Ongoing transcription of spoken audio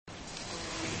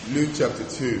Luke chapter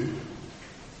 2.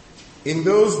 In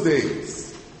those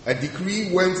days, a decree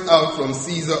went out from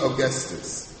Caesar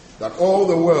Augustus that all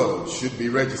the world should be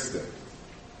registered.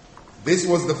 This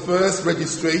was the first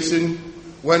registration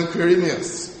when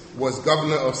Quirinius was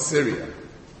governor of Syria,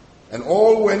 and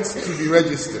all went to be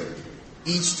registered,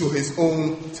 each to his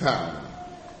own town.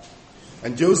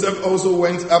 And Joseph also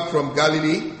went up from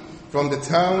Galilee, from the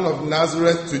town of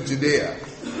Nazareth to Judea,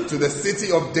 to the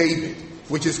city of David,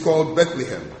 which is called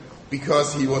Bethlehem,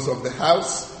 because he was of the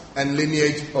house and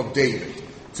lineage of David,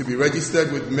 to be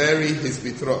registered with Mary his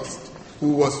betrothed,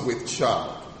 who was with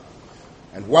child.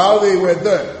 And while they were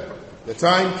there, the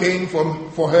time came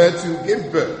for her to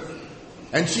give birth.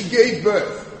 And she gave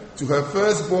birth to her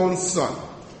firstborn son,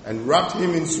 and wrapped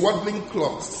him in swaddling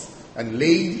cloths, and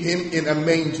laid him in a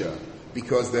manger,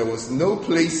 because there was no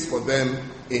place for them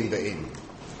in the inn.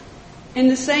 In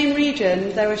the same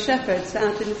region there were shepherds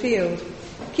out in the field,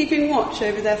 keeping watch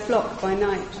over their flock by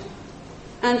night.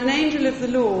 And an angel of the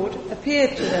Lord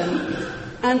appeared to them,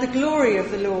 and the glory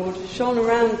of the Lord shone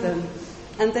around them,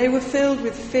 and they were filled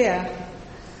with fear.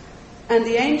 And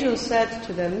the angel said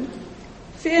to them,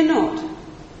 "Fear not,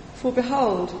 for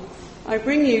behold, I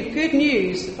bring you good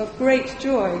news of great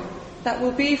joy that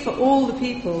will be for all the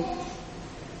people.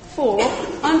 For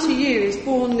unto you is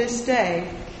born this day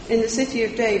in the city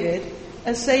of David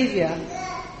a Saviour,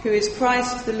 who is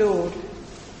Christ the Lord.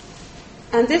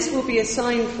 And this will be a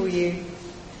sign for you.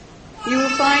 You will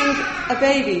find a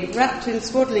baby wrapped in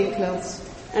swaddling cloths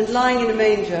and lying in a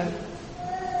manger."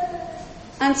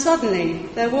 And suddenly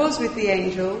there was with the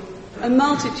angel a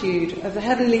multitude of the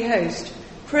heavenly host,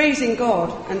 praising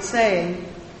God and saying,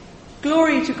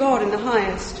 "Glory to God in the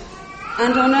highest,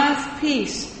 and on earth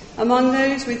peace among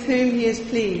those with whom he is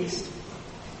pleased."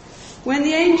 When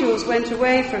the angels went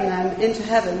away from them into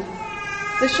heaven,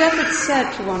 the shepherds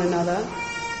said to one another,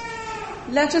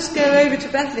 "Let us go over to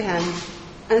Bethlehem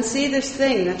and see this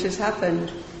thing that has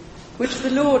happened, which the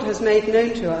Lord has made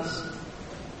known to us."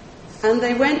 And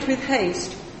they went with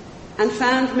haste and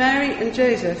found Mary and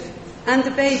Joseph and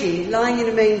the baby lying in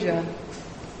a manger.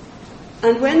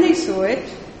 And when they saw it,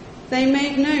 they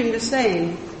made known the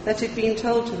saying that had been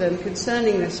told to them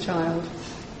concerning this child.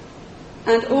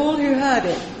 And all who heard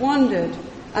it wondered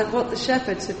at what the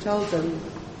shepherds had told them.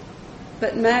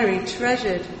 But Mary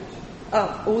treasured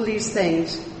up all these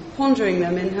things, pondering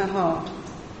them in her heart.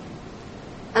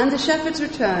 And the shepherds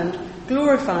returned,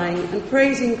 glorifying and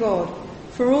praising God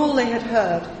for all they had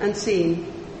heard and seen,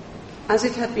 as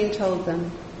it had been told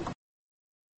them.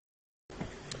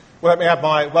 Well, let me add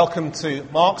my welcome to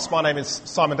Mark's. My name is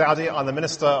Simon Dowdy. I'm the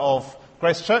minister of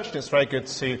Grace Church, and it's very good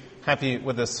to have you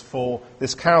with us for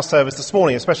this carol service this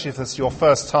morning, especially if this is your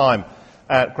first time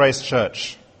at Grace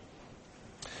Church.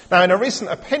 Now, in a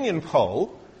recent opinion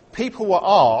poll, people were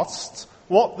asked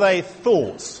what they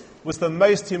thought was the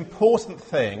most important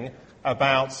thing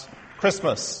about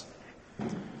Christmas. Now,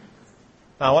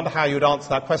 I wonder how you would answer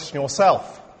that question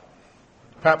yourself.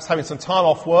 Perhaps having some time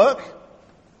off work,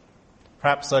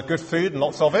 perhaps good food and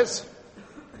lots of it,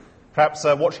 perhaps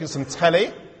watching some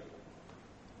telly,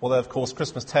 although, of course,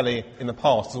 Christmas telly in the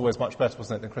past was always much better,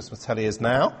 wasn't it, than Christmas telly is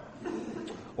now,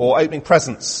 or opening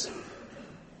presents.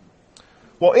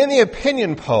 Well, in the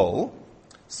opinion poll,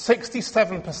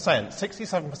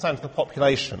 67% of the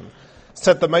population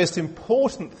said the most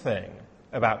important thing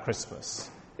about Christmas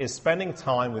is spending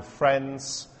time with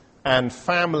friends and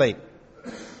family.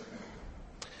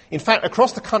 In fact,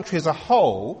 across the country as a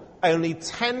whole, only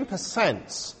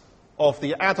 10% of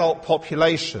the adult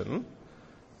population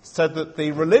said that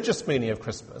the religious meaning of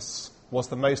Christmas was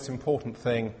the most important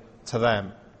thing to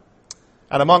them.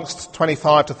 And amongst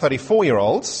 25 to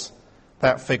 34-year-olds,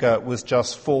 that figure was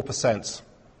just 4%.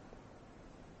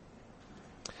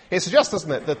 It suggests,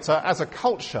 doesn't it, that as a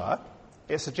culture,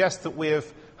 it suggests that we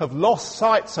have lost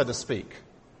sight, so to speak,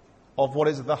 of what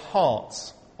is at the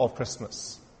heart of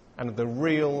Christmas and of the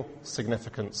real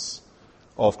significance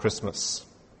of Christmas.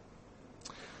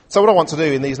 So what I want to do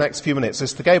in these next few minutes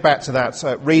is to go back to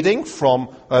that reading from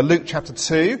Luke chapter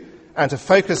 2 and to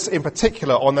focus in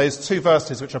particular on those two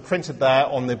verses which are printed there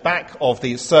on the back of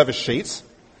the service sheet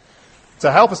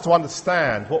to help us to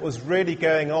understand what was really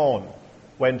going on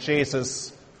when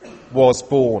Jesus was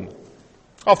born.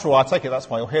 After all, I take it that's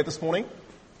why you're here this morning,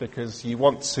 because you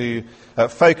want to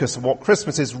focus on what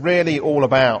Christmas is really all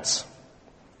about.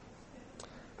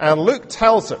 And Luke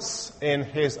tells us in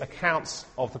his account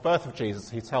of the birth of Jesus,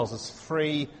 he tells us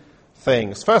three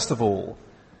things. First of all,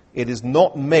 it is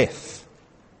not myth,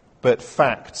 but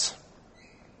fact.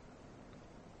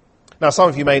 Now, some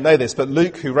of you may know this, but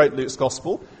Luke, who wrote Luke's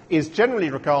Gospel, is generally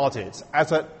regarded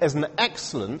as an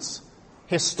excellent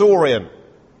historian.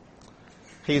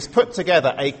 he's put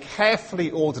together a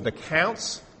carefully ordered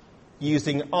account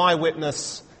using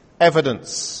eyewitness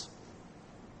evidence.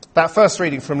 That first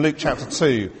reading from Luke chapter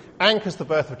 2 anchors the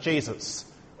birth of Jesus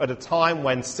at a time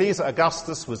when Caesar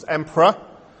Augustus was emperor,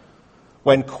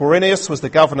 when Quirinius was the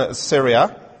governor of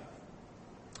Syria.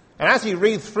 And as you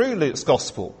read through Luke's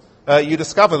gospel, you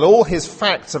discover that all his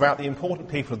facts about the important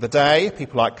people of the day,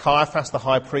 people like Caiaphas the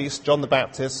high priest, John the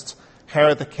Baptist,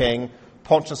 Herod the king,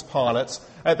 Pontius Pilate,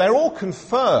 they're all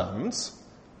confirmed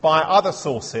by other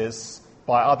sources,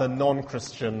 by other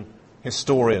non-Christian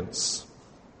historians.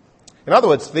 In other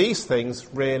words, these things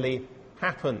really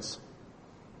happened.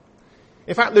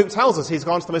 In fact, Luke tells us he's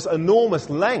gone to the most enormous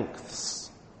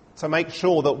lengths to make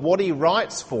sure that what he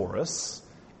writes for us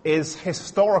is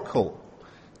historical,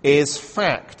 is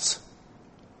fact.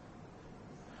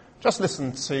 Just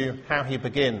listen to how he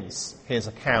begins his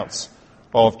account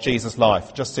of Jesus'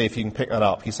 life. Just see if you can pick that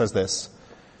up. He says this: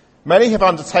 "Many have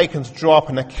undertaken to draw up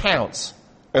an account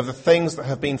of the things that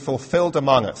have been fulfilled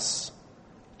among us,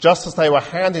 just as they were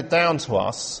handed down to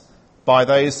us by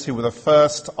those who were the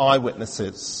first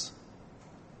eyewitnesses.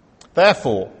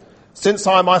 Therefore, since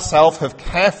I myself have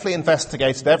carefully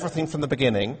investigated everything from the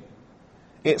beginning,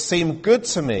 it seemed good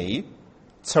to me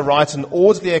to write an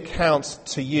orderly account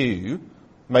to you,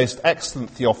 most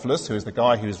excellent Theophilus," who is the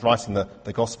guy who is writing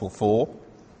the gospel for,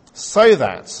 "so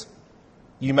that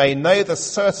you may know the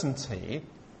certainty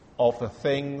of the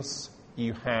things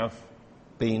you have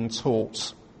been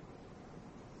taught."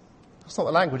 That's not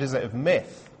the language, is it, of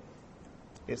myth?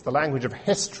 It's the language of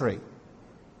history,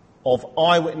 of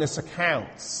eyewitness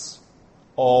accounts,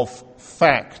 of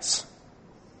fact.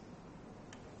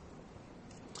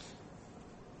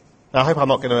 Now, I hope I'm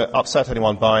not going to upset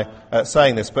anyone by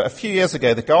saying this, but a few years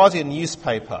ago, the Guardian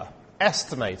newspaper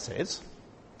estimated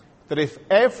that if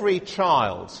every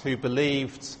child who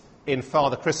believed in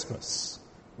Father Christmas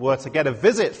were to get a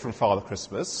visit from Father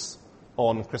Christmas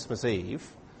on Christmas Eve,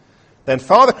 then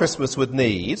Father Christmas would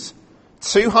need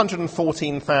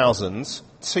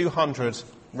 214,200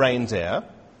 reindeer,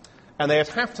 and they would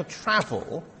have to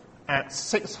travel at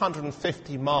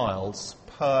 650 miles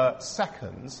per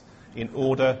second in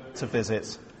order to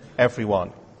visit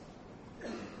everyone.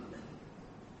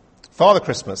 Father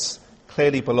Christmas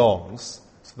clearly belongs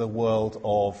to the world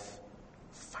of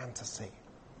fantasy.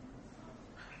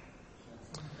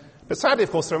 But sadly,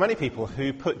 of course, there are many people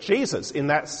who put Jesus in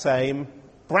that same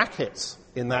bracket,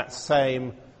 in that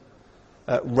same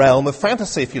realm of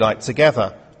fantasy, if you like,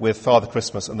 together with Father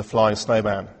Christmas and the Flying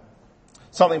Snowman.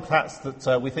 Something perhaps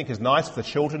that we think is nice for the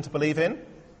children to believe in,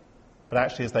 but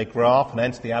actually as they grow up and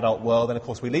enter the adult world, then of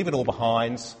course we leave it all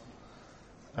behind,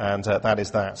 and that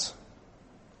is that.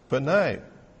 But no,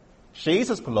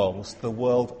 Jesus belongs to the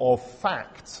world of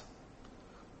fact,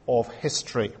 of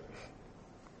history.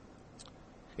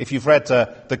 If you've read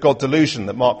The God Delusion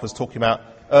that Mark was talking about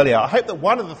earlier, I hope that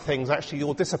one of the things actually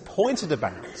you're disappointed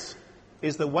about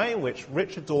is the way in which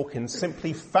Richard Dawkins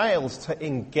simply fails to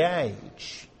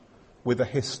engage with the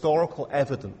historical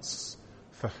evidence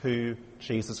for who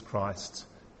Jesus Christ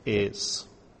is.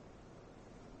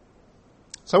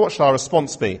 So what shall our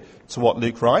response be to what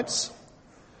Luke writes?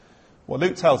 Well,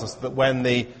 Luke tells us that when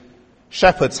the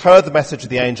shepherds heard the message of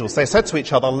the angels, they said to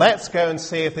each other, "Let's go and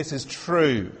see if this is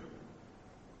true."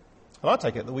 And I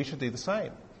take it that we should do the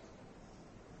same.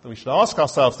 That we should ask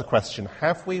ourselves the question,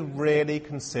 have we really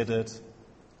considered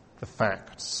the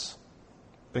facts?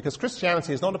 Because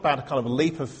Christianity is not about a kind of a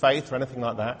leap of faith or anything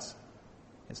like that.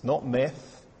 It's not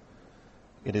myth.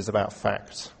 It is about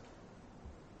fact.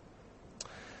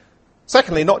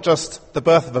 Secondly, not just the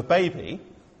birth of a baby,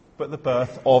 but the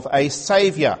birth of a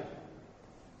saviour.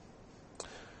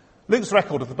 Luke's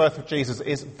record of the birth of Jesus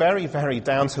is very, very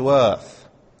down to earth.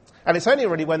 And it's only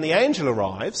really when the angel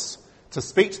arrives to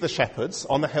speak to the shepherds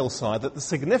on the hillside that the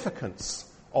significance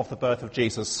of the birth of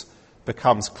Jesus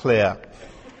becomes clear.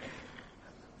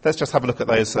 Let's just have a look at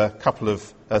those couple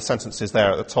of sentences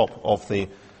there at the top of the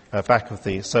back of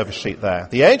the service sheet there.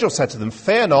 "The angel said to them,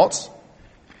 'Fear not,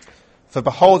 for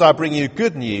behold, I bring you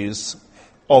good news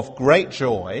of great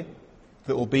joy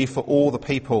that will be for all the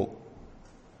people.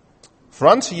 For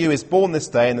unto you is born this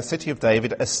day in the city of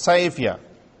David a Saviour,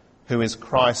 who is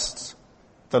Christ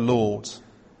the Lord.'"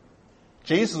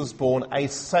 Jesus was born a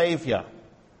saviour,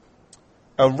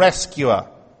 a rescuer.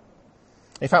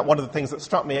 In fact, one of the things that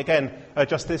struck me again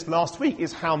just this last week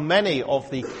is how many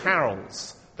of the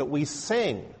carols that we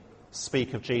sing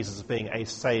speak of Jesus as being a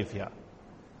saviour,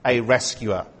 a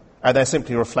rescuer. And they're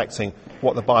simply reflecting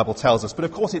what the Bible tells us. But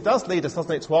of course it does lead us,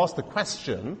 doesn't it, to ask the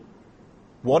question,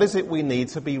 what is it we need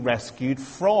to be rescued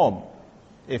from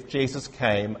if Jesus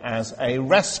came as a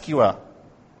rescuer?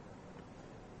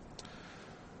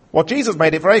 Well, Jesus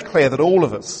made it very clear that all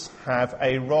of us have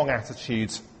a wrong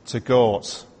attitude to God.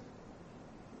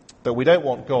 That we don't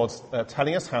want God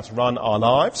telling us how to run our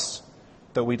lives.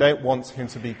 That we don't want him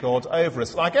to be God over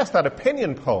us. And I guess that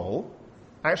opinion poll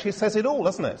actually says it all,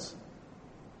 doesn't it?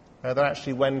 That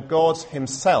actually when God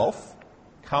himself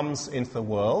comes into the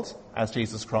world as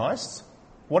Jesus Christ,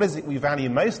 what is it we value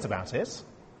most about it?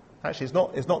 Actually,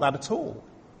 it's not that at all.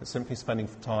 It's simply spending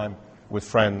time with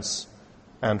friends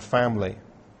and family.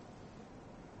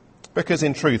 Because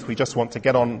in truth, we just want to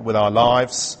get on with our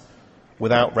lives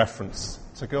without reference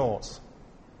to God.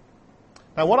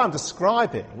 Now, what I'm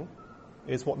describing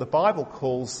is what the Bible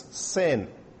calls sin,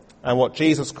 and what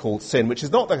Jesus called sin, which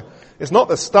is not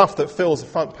the stuff that fills the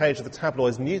front page of the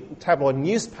tabloid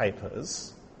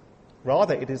newspapers.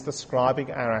 Rather, it is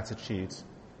describing our attitude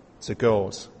to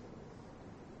God.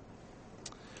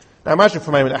 Now, imagine for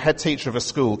a moment a head teacher of a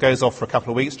school goes off for a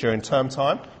couple of weeks during term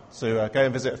time to go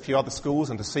and visit a few other schools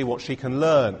and to see what she can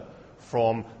learn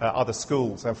from other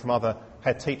schools and from other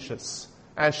head teachers.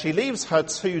 And she leaves her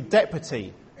 2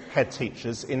 deputy head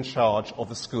teachers in charge of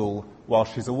the school while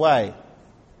she's away.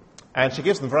 And she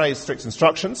gives them very strict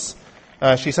instructions.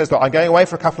 She says that I'm going away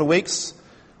for a couple of weeks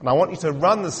and I want you to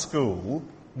run the school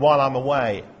while I'm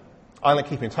away. I'm going to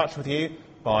keep in touch with you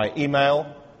by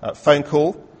email, phone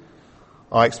call.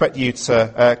 I expect you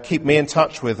to keep me in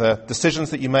touch with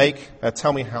decisions that you make,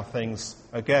 tell me how things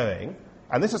are going.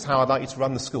 And this is how I'd like you to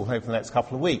run the school over the next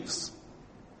couple of weeks.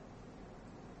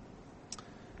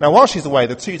 Now, while she's away,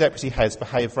 the 2 deputy heads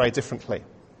behave very differently.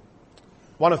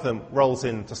 One of them rolls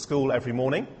into school every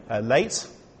morning, late,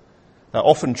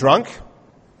 often drunk,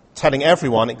 telling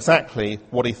everyone exactly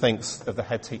what he thinks of the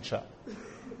head teacher.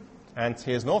 And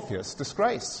he is an obvious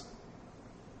disgrace.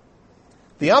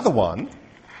 The other one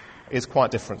is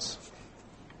quite different.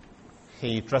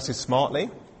 He dresses smartly,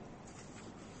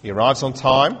 he arrives on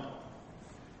time,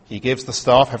 he gives the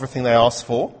staff everything they ask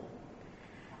for.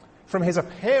 From his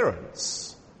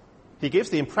appearance, he gives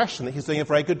the impression that he's doing a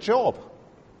very good job.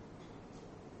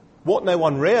 What no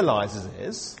one realises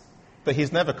is that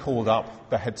he's never called up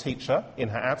the head teacher in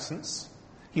her absence.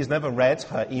 He's never read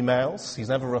her emails. He's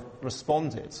never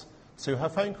responded to her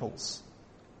phone calls.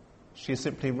 She's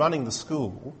simply running the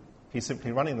school. He's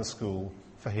simply running the school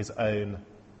for his own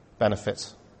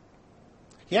benefit.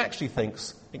 He actually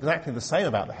thinks exactly the same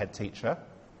about the head teacher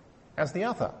as the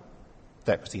other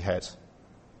deputy head.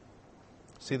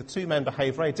 See, the 2 men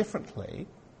behave very differently,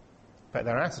 but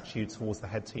their attitude towards the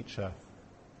head teacher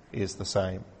is the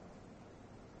same.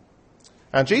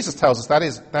 And Jesus tells us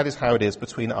that is how it is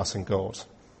between us and God.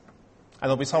 And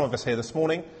there'll be some of us here this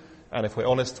morning, and if we're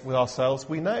honest with ourselves,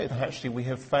 we know that actually we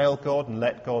have failed God and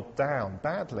let God down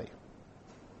badly.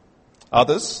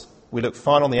 Others, we look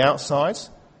fine on the outside,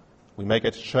 we may go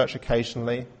to church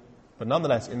occasionally, but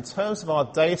nonetheless, in terms of our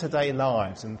day-to-day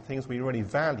lives and things we really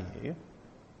value,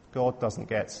 God doesn't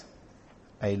get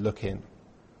a look in.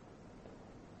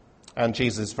 And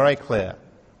Jesus is very clear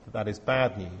that that is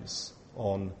bad news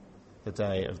on the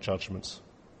day of judgment.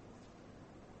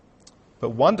 But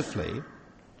wonderfully,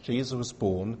 Jesus was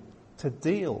born to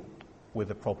deal with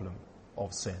the problem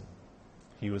of sin.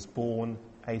 He was born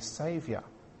a saviour.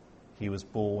 He was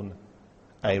born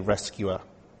a rescuer.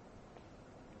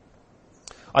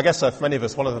 I guess for many of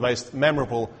us, one of the most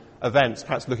memorable events,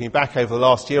 perhaps looking back over the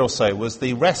last year or so, was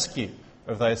the rescue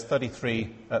of those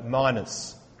 33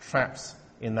 miners trapped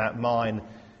in that mine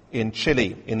in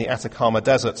Chile, in the Atacama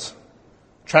Desert.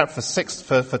 Trapped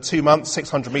for 2 months,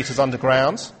 600 metres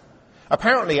underground.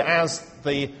 Apparently, as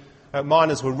the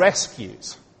miners were rescued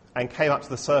and came up to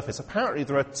the surface, apparently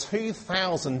there are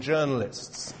 2,000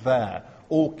 journalists there,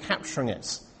 all capturing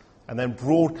it and then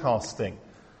broadcasting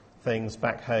things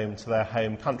back home to their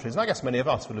home countries. And I guess many of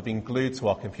us would have been glued to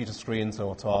our computer screens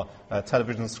or to our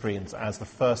television screens as the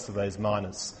first of those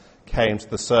miners came to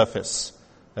the surface,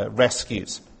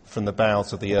 rescued from the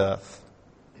bowels of the earth.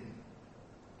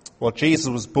 Well, Jesus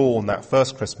was born that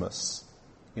first Christmas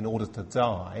in order to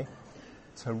die,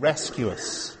 to rescue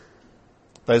us.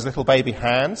 Those little baby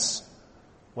hands,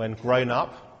 when grown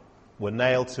up, were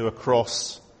nailed to a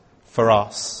cross for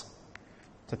us,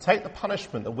 to take the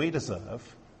punishment that we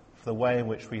deserve for the way in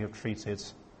which we have treated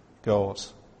God.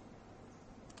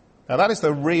 Now that is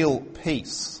the real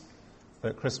peace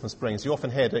that Christmas brings. You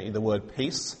often hear, don't you, the word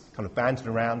peace kind of bandied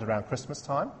around Christmas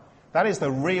time. That is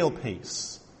the real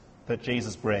peace that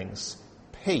Jesus brings.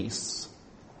 Peace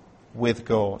with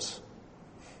God.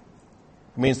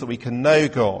 It means that we can know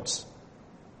God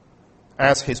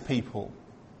as his people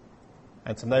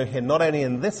and to know him not only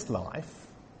in this life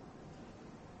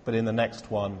but in the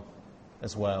next one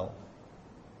as well.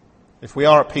 If we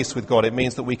are at peace with God, it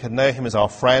means that we can know him as our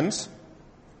friend.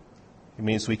 It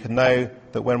means we can know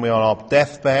that when we are on our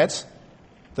deathbed,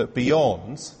 that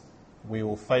beyond, we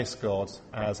will face God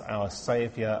as our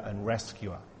Saviour and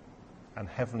Rescuer and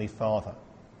Heavenly Father,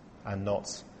 and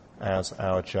not as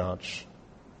our judge.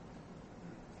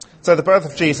 So the birth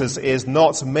of Jesus is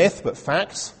not myth, but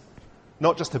fact.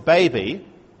 Not just a baby,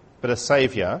 but a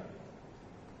saviour.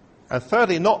 And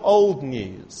thirdly, not old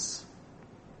news,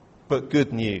 but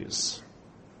good news.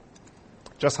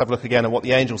 Just have a look again at what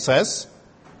the angel says.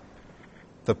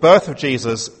 The birth of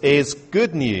Jesus is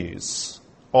good news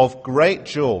of great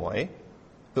joy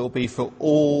that will be for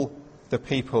all the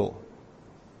people.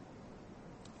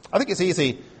 I think it's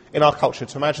easy in our culture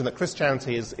to imagine that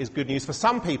Christianity is good news for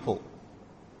some people,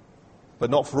 but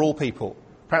not for all people.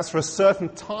 Perhaps for a certain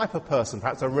type of person,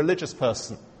 perhaps a religious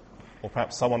person, or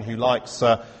perhaps someone who likes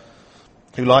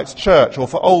church, or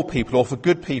for old people, or for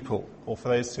good people, or for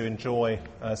those who enjoy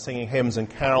singing hymns and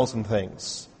carols and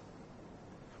things.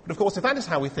 But of course, if that is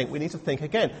how we think, we need to think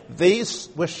again. These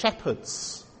were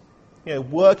shepherds,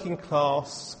 working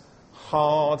class,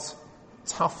 hard,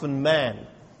 toughened men.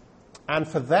 And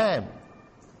for them,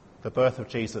 the birth of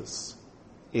Jesus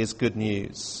is good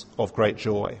news of great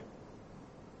joy.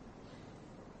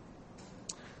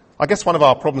 I guess one of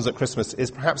our problems at Christmas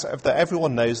is perhaps that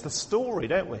everyone knows the story,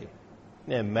 don't we?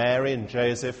 Mary and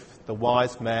Joseph, the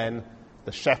wise men,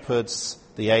 the shepherds,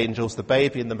 the angels, the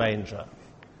baby in the manger.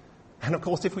 And of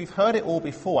course, if we've heard it all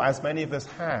before, as many of us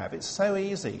have, it's so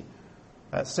easy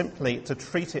simply to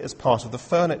treat it as part of the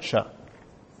furniture.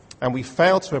 And we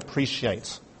fail to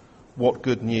appreciate what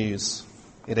good news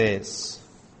it is.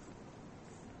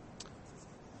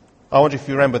 I wonder if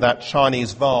you remember that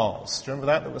Chinese vase. Do you remember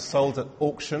that was sold at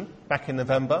auction back in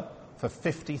November for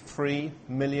 £53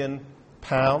 million?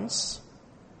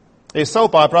 It was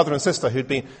sold by a brother and sister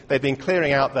they'd been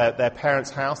clearing out their parents'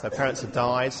 house. Their parents had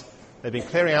died. They'd been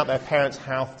clearing out their parents'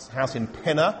 house in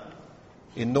Pinner,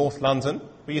 in North London.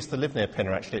 We used to live near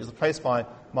Pinner, actually. It was a place my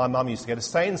mum used to go to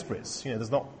Sainsbury's.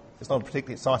 It's not a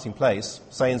particularly exciting place.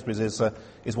 Sainsbury's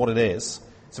is what it is.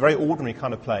 It's a very ordinary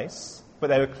kind of place. But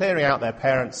they were clearing out their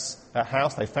parents'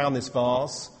 house. They found this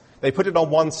vase. They put it on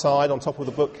one side on top of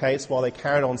the bookcase while they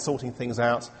carried on sorting things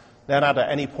out. Then at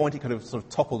any point it could have sort of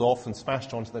toppled off and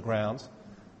smashed onto the ground.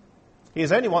 It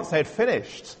was only once they had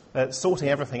finished sorting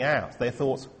everything out, they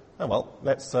thought, oh well,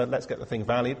 let's get the thing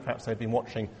valued. Perhaps they'd been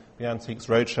watching the Antiques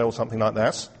Roadshow or something like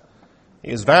that.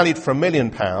 It was valued for £1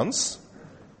 million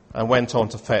and went on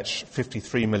to fetch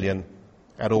 53 million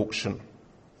at auction.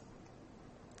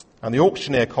 And the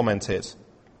auctioneer commented,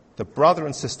 the brother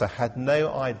and sister had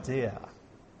no idea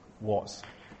what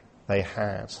they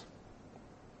had.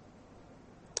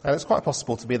 And it's quite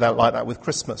possible to be like that with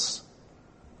Christmas.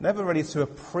 Never really to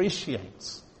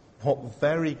appreciate what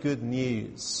very good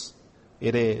news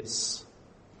it is.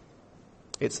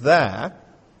 It's there,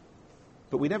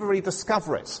 but we never really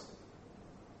discover it.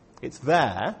 It's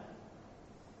there,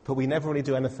 but we never really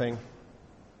do anything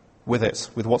with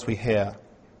it, with what we hear.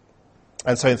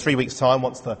 And so in 3 weeks' time,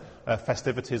 once the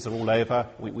festivities are all over,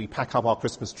 we pack up our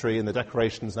Christmas tree and the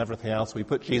decorations and everything else. We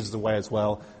put Jesus away as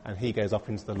well, and he goes up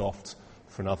into the loft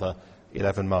for another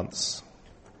 11 months.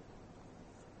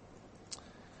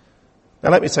 Now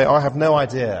let me say, I have no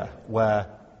idea where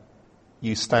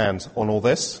you stand on all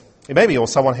this. Maybe you're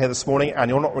someone here this morning and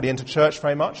you're not really into church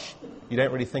very much. You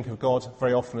don't really think of God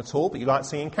very often at all, but you like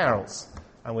singing carols.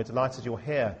 And we're delighted you're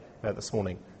here this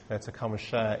morning to come and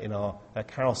share in our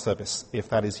carol service, if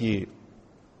that is you.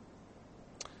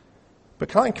 But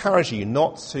can I encourage you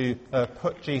not to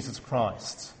put Jesus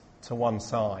Christ to one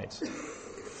side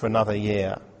for another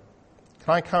year?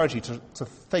 Can I encourage you to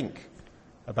think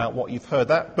about what you've heard?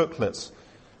 That booklet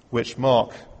which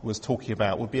Mark was talking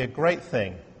about would be a great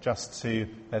thing just to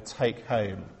take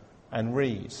home and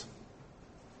read.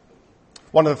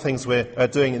 One of the things we're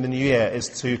doing in the new year is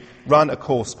to run a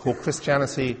course called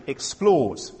Christianity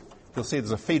Explored. You'll see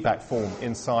there's a feedback form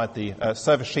inside the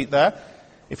service sheet there.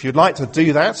 If you'd like to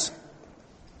do that,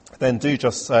 then do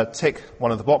just tick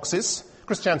one of the boxes.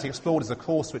 Christianity Explored is a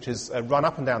course which is run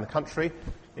up and down the country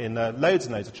in loads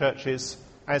and loads of churches.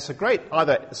 And it's a great,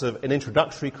 either sort of an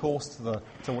introductory course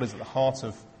to what is at the heart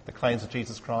of the claims of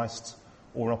Jesus Christ,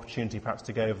 or an opportunity perhaps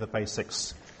to go over the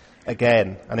basics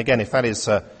again. And again, if that is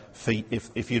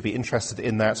if you'd be interested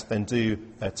in that, then do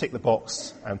tick the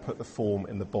box and put the form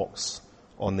in the box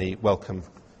on the welcome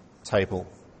table.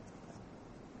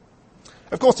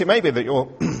 Of course, it may be that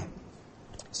you're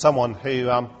someone who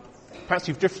perhaps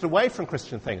you've drifted away from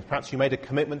Christian things. Perhaps you made a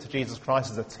commitment to Jesus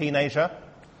Christ as a teenager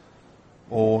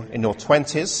or in your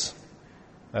 20s,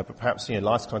 but perhaps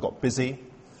life's kind of got busy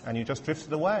and you just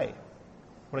drifted away.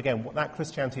 Well, again, what that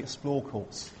Christianity Explore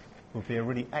course would be a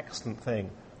really excellent thing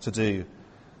to do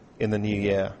in the new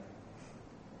year.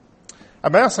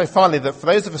 And may I say finally that for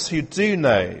those of us who do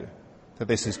know that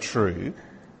this is true,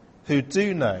 who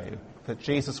do know that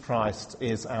Jesus Christ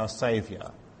is our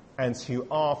Saviour, and who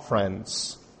are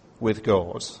friends with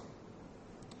God,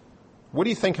 what do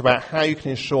you think about how you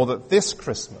can ensure that this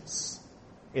Christmas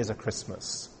is a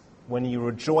Christmas when you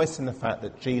rejoice in the fact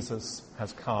that Jesus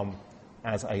has come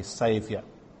as a Saviour?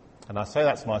 And I say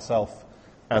that to myself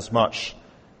as much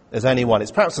as anyone.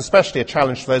 It's perhaps especially a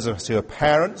challenge for those of us who are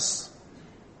parents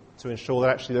to ensure that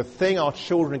actually the thing our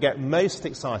children get most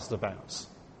excited about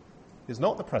is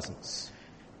not the presents,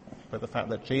 but the fact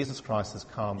that Jesus Christ has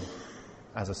come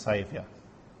as a Saviour.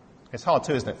 It's hard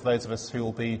too, isn't it, for those of us who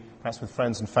will be perhaps with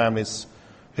friends and families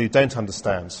who don't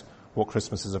understand what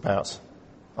Christmas is about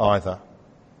either.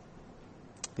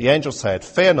 The angel said,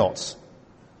 "Fear not,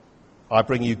 I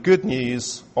bring you good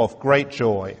news of great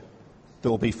joy that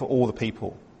will be for all the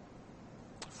people.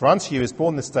 For unto you is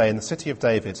born this day in the city of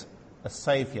David a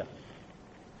Saviour,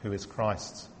 who is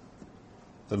Christ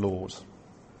the Lord."